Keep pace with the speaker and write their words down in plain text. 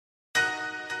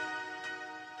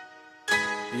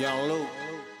Young L.U.E.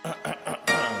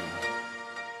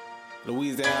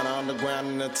 Louisiana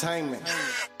Underground Entertainment.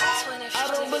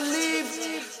 I don't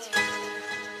believe.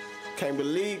 Can't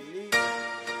believe.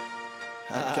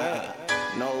 I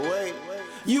can't. No way.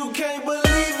 You can't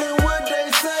believe in what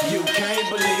they say. You can't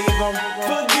believe them.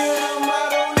 Forget them, I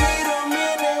don't need them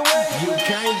anyway. You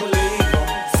can't believe them.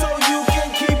 So you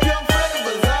can keep your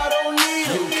favors, I don't need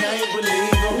them. You can't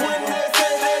believe them. When they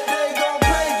say that they gon'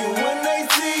 pay you, when they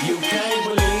see you, can't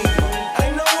believe them.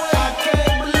 Ain't no way, I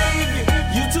can't believe you.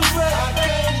 You too fat, I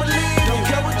can't believe you. Don't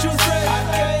care what you say, I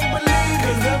can't believe it.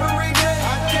 'Cause every day,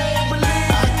 I can't believe,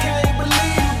 I can't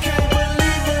believe. You can't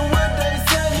believe in what they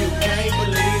say. You can't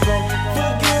believe them.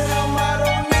 Forget them, I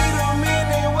don't need them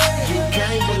anyway. You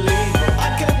can't believe them. I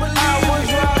can't believe I was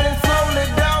riding slowly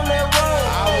down that road.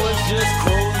 I was just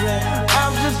cruising.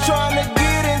 I'm just trying to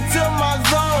get into my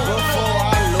zone before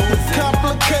I lose it.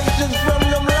 Complications from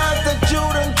them lies that you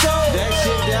done told. That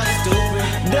shit, that's stupid.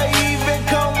 They even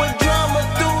come with drama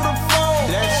through the phone.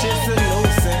 That shit's a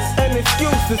nuisance. And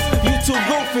excuses, you too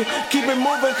goofy. Keep it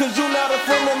moving, 'cause you not a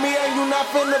friend of me and you not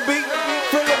finna be.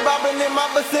 Friendly bobbing in my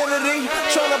vicinity,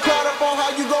 tryna plot up on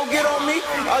how you gon' get on me.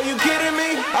 Are you kidding me?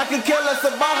 I can care less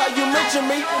about how you mention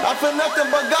me. I feel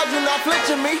nothing but God, you not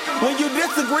flinching me. When you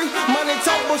disagree, money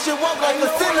talk, bullshit walk like a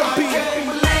centipede. I can't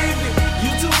believe it.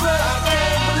 You too fat, I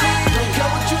can't believe it. Don't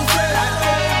care what you say, I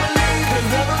can't believe it.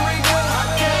 'Cause every day, I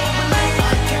can't believe,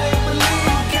 I can't believe,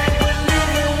 you can't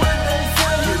believe in what they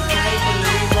say. You can't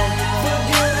believe them.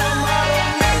 Forget them, I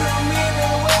don't need them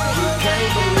anyway. You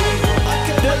can't believe them. I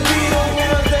can't believe the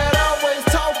ones that always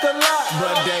talk a lot,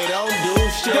 but they don't do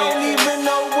shit. Don't even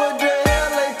know what the hell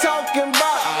they talking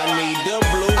about. I need the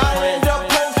blueprint. I end up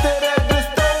posted at the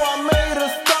store, I made a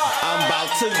stop. I'm about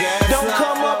to gas. Don't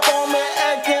come up on me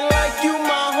acting like you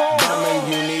my home. Dummy,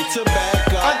 you need to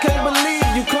back up. I can't believe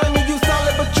you claiming you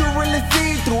solid, but you really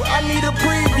see through. I need a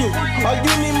preview. Or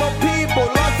you need more people.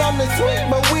 Lost on the sweet,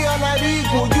 but we are not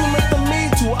equal. You Mr. Me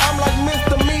too. I'm like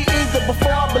Mr. Me either.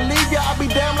 Before I believe ya, I be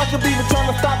damn like a beaver trying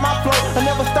to stop my flow. I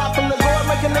never stop from